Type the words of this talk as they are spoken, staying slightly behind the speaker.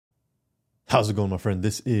How's it going, my friend?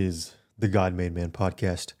 This is the God Made Man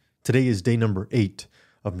podcast. Today is day number 8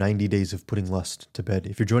 of 90 days of putting lust to bed.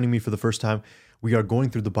 If you're joining me for the first time, we are going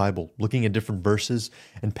through the Bible, looking at different verses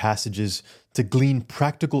and passages to glean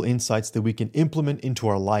practical insights that we can implement into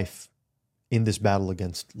our life in this battle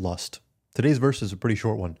against lust. Today's verse is a pretty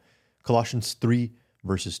short one. Colossians 3,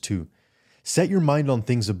 verses 2. Set your mind on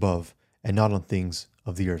things above and not on things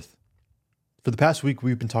of the earth. For the past week,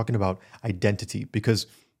 we've been talking about identity because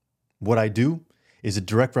what I do is a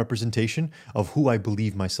direct representation of who I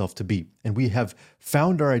believe myself to be. And we have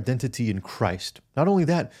found our identity in Christ. Not only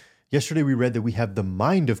that, yesterday we read that we have the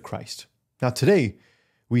mind of Christ. Now today,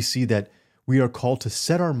 we see that we are called to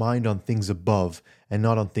set our mind on things above and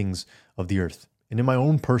not on things of the earth. And in my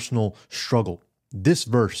own personal struggle, this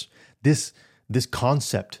verse, this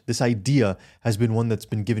concept, this idea has been one that's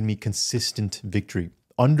been giving me consistent victory.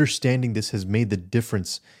 Understanding this has made the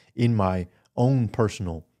difference in my own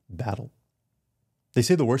personal battle. They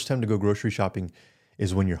say the worst time to go grocery shopping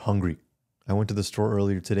is when you're hungry. I went to the store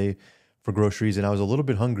earlier today for groceries and I was a little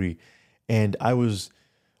bit hungry, and I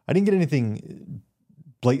didn't get anything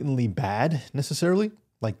blatantly bad necessarily,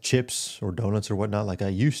 like chips or donuts or whatnot like I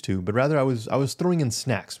used to, but rather I was throwing in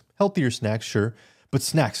snacks, healthier snacks, sure, but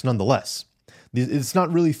snacks nonetheless. It's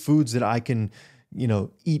not really foods that I can,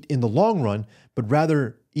 eat in the long run, but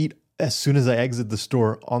rather eat as soon as I exit the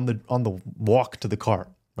store on the walk to the car.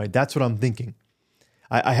 Right? That's what I'm thinking.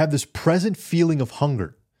 I have this present feeling of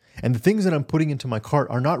hunger, and the things that I'm putting into my cart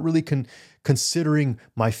are not really considering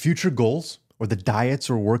my future goals or the diets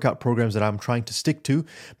or workout programs that I'm trying to stick to,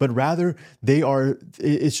 but rather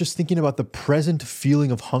it's just thinking about the present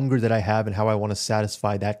feeling of hunger that I have and how I want to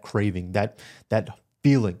satisfy that craving, that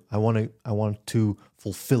feeling. I want to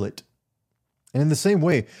fulfill it. And in the same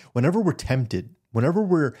way, whenever we're tempted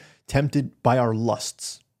by our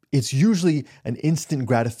lusts, it's usually an instant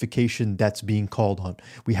gratification that's being called on.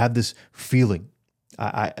 We have this feeling.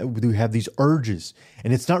 We have these urges.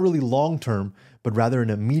 And it's not really long-term, but rather an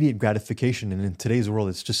immediate gratification. And in today's world,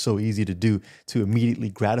 it's just so easy to do, to immediately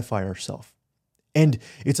gratify ourselves. And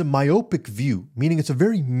it's a myopic view, meaning it's a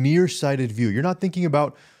very nearsighted view. You're not thinking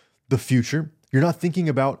about the future. You're not thinking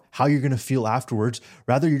about how you're going to feel afterwards.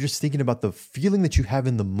 Rather, you're just thinking about the feeling that you have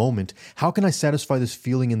in the moment. How can I satisfy this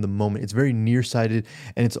feeling in the moment? It's very nearsighted,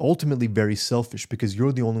 and it's ultimately very selfish because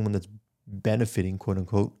you're the only one that's benefiting, quote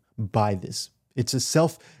unquote, by this. It's a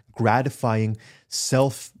self-gratifying,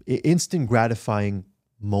 instant gratifying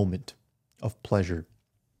moment of pleasure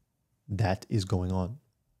that is going on.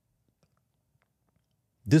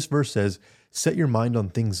 This verse says, set your mind on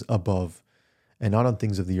things above and not on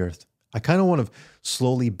things of the earth. I kind of want to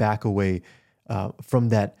slowly back away from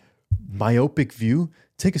that myopic view,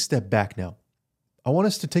 take a step back now. I want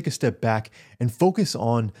us to take a step back and focus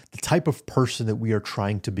on the type of person that we are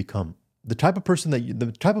trying to become, the type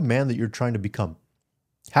of man that you're trying to become.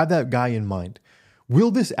 Have that guy in mind.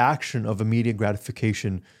 Will this action of immediate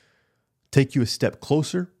gratification take you a step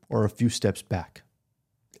closer or a few steps back?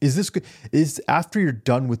 Is after you're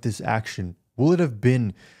done with this action, will it have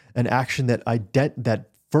been an action that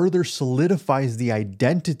further solidifies the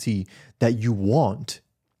identity that you want,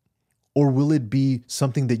 or will it be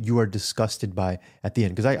something that you are disgusted by at the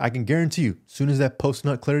end? Because I can guarantee you, as soon as that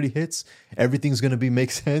post-nut clarity hits, everything's going to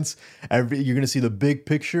make sense. You're going to see the big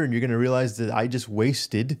picture, and you're going to realize that I just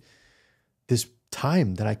wasted this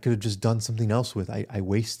time that I could have just done something else with. I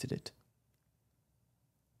wasted it.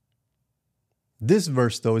 This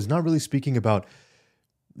verse, though, is not really speaking about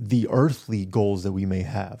the earthly goals that we may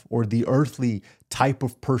have, or the earthly type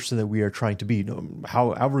of person that we are trying to be,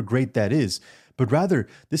 however great that is. But rather,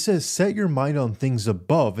 this says, set your mind on things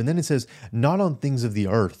above. And then it says, not on things of the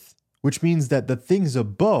earth, which means that the things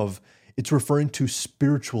above, it's referring to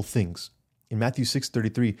spiritual things. In Matthew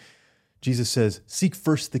 6:33, Jesus says, seek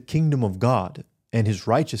first the kingdom of God and his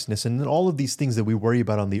righteousness, and then all of these things that we worry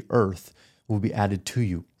about on the earth will be added to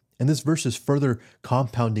you. And this verse is further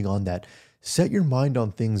compounding on that. Set your mind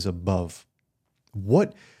on things above.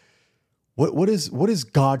 What is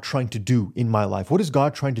God trying to do in my life? What is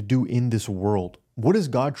God trying to do in this world? What is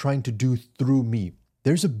God trying to do through me?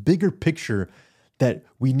 There's a bigger picture that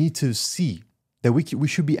we need to see, that we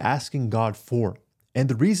should be asking God for. And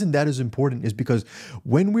the reason that is important is because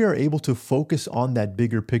when we are able to focus on that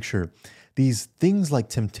bigger picture, these things like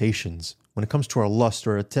temptations, when it comes to our lust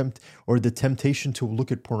or the temptation to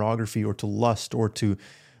look at pornography or to lust or to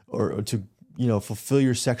fulfill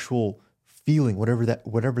your sexual feeling, whatever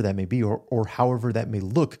that may be, or however that may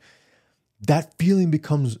look, that feeling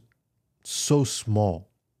becomes so small.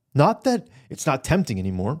 Not that it's not tempting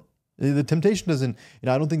anymore. The temptation doesn't,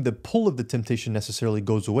 I don't think the pull of the temptation necessarily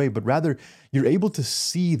goes away, but rather you're able to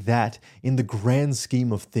see that in the grand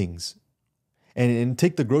scheme of things. And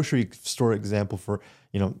take the grocery store example for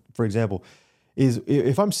example, is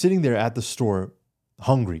if I'm sitting there at the store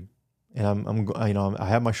hungry and I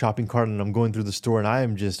have my shopping cart and I'm going through the store and I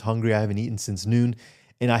am just hungry. I haven't eaten since noon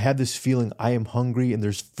and I have this feeling I am hungry and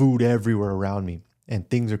there's food everywhere around me and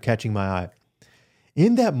things are catching my eye.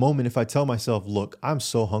 In that moment, if I tell myself, look, I'm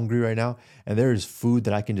so hungry right now and there is food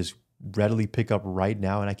that I can just readily pick up right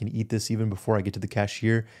now and I can eat this even before I get to the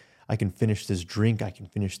cashier, I can finish this drink, I can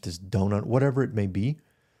finish this donut, whatever it may be.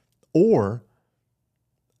 Or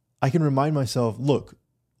I can remind myself, look,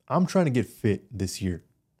 I'm trying to get fit this year.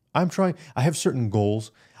 I have certain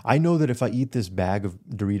goals. I know that if I eat this bag of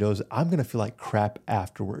Doritos, I'm going to feel like crap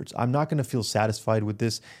afterwards. I'm not going to feel satisfied with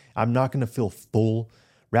this. I'm not going to feel full.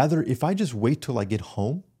 Rather, if I just wait till I get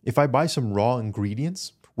home, if I buy some raw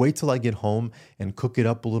ingredients, wait till I get home and cook it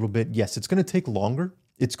up a little bit. Yes, it's going to take longer.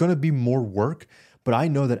 It's going to be more work. But I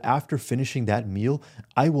know that after finishing that meal,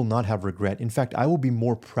 I will not have regret. In fact, I will be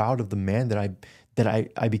more proud of the man that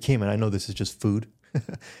I became. And I know this is just food.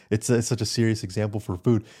 It's such a serious example for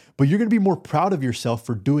food. But you're going to be more proud of yourself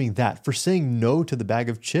for doing that, for saying no to the bag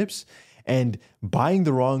of chips and buying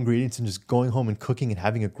the raw ingredients and just going home and cooking and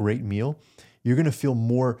having a great meal. You're going to feel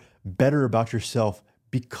more better about yourself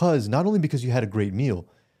because not only because you had a great meal,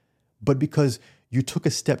 but because you took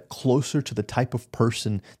a step closer to the type of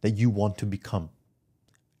person that you want to become.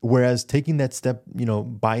 Whereas taking that step,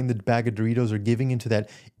 buying the bag of Doritos or giving into that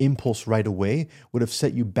impulse right away would have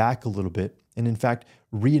set you back a little bit and in fact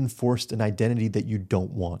reinforced an identity that you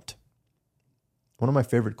don't want. One of my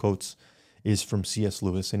favorite quotes is from C.S.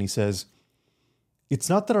 Lewis, and he says, "It's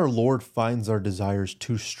not that our Lord finds our desires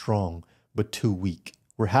too strong, but too weak.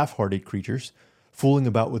 We're half-hearted creatures, fooling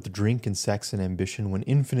about with drink and sex and ambition when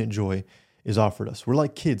infinite joy is offered us. We're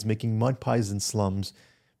like kids making mud pies in slums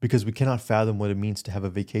because we cannot fathom what it means to have a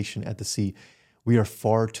vacation at the sea. We are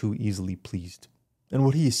far too easily pleased." And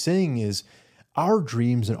what he is saying is our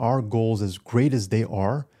dreams and our goals, as great as they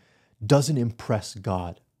are, doesn't impress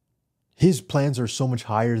God. His plans are so much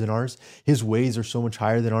higher than ours. His ways are so much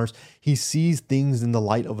higher than ours. He sees things in the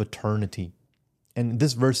light of eternity. And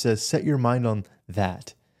this verse says, set your mind on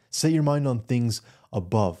that. Set your mind on things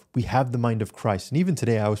above. We have the mind of Christ. And even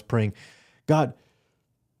today I was praying, God,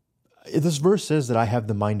 this verse says that I have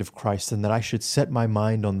the mind of Christ and that I should set my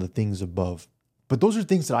mind on the things above. But those are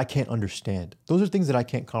things that I can't understand. Those are things that I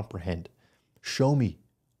can't comprehend. Show me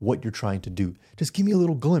what you're trying to do. Just give me a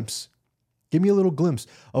little glimpse. Give me a little glimpse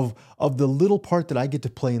of the little part that I get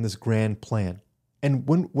to play in this grand plan. And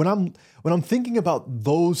when I'm thinking about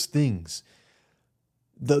those things,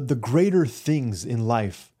 the greater things in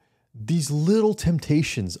life, these little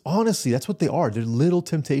temptations, honestly, that's what they are. They're little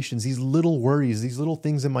temptations, these little worries, these little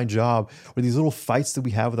things in my job, or these little fights that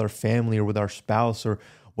we have with our family or with our spouse or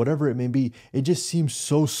whatever it may be. It just seems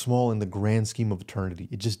so small in the grand scheme of eternity.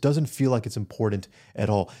 It just doesn't feel like it's important at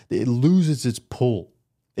all. It loses its pull.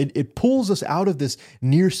 It pulls us out of this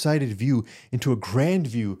nearsighted view into a grand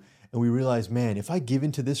view. And we realize, man, if I give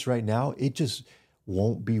into this right now, it just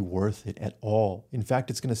won't be worth it at all. In fact,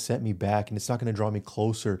 it's going to set me back and it's not going to draw me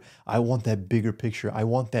closer. I want that bigger picture. I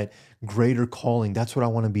want that greater calling. That's what I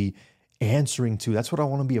want to be answering to. That's what I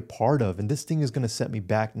want to be a part of. And this thing is going to set me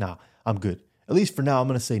back. Nah, I'm good. At least for now, I'm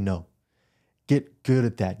going to say no. Get good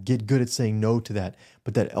at that. Get good at saying no to that.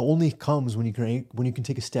 But that only comes when you can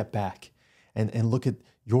take a step back and look at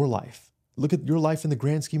your life. Look at your life in the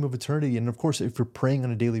grand scheme of eternity. And of course, if you're praying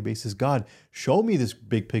on a daily basis, God, show me this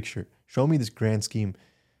big picture. Show me this grand scheme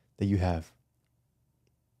that you have.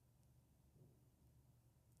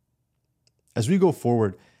 As we go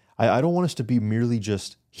forward, I don't want us to be merely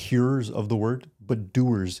just hearers of the word, but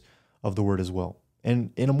doers of the word as well.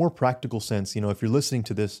 And in a more practical sense, if you're listening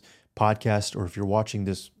to this podcast or if you're watching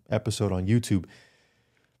this episode on YouTube,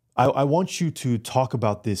 I want you to talk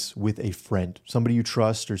about this with a friend, somebody you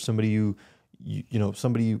trust or somebody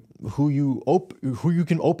somebody who you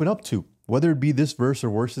can open up to, whether it be this verse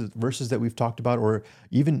or verses that we've talked about, or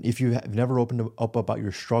even if you have never opened up about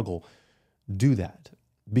your struggle, do that.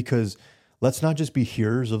 Because let's not just be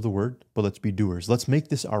hearers of the word, but let's be doers. Let's make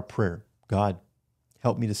this our prayer. God,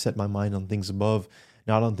 help me to set my mind on things above,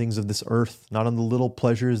 not on things of this earth, not on the little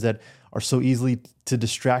pleasures that are so easily to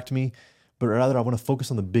distract me, but rather I want to focus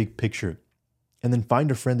on the big picture. And then find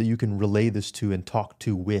a friend that you can relay this to and talk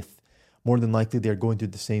to with. More than likely, they're going through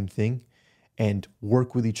the same thing, and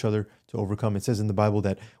work with each other to overcome. It says in the Bible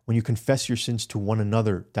that when you confess your sins to one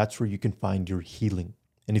another, that's where you can find your healing.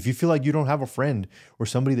 And if you feel like you don't have a friend or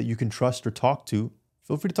somebody that you can trust or talk to,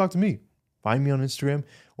 feel free to talk to me. find me on Instagram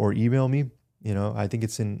or email me. I think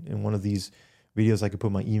it's in one of these videos. I could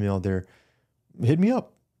put my email there. Hit me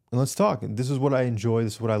up and let's talk. And this is what I enjoy.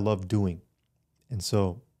 This is what I love doing. And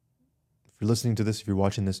so if you're listening to this, if you're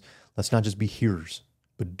watching this, let's not just be hearers,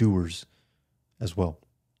 but doers as well.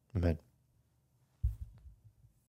 Amen.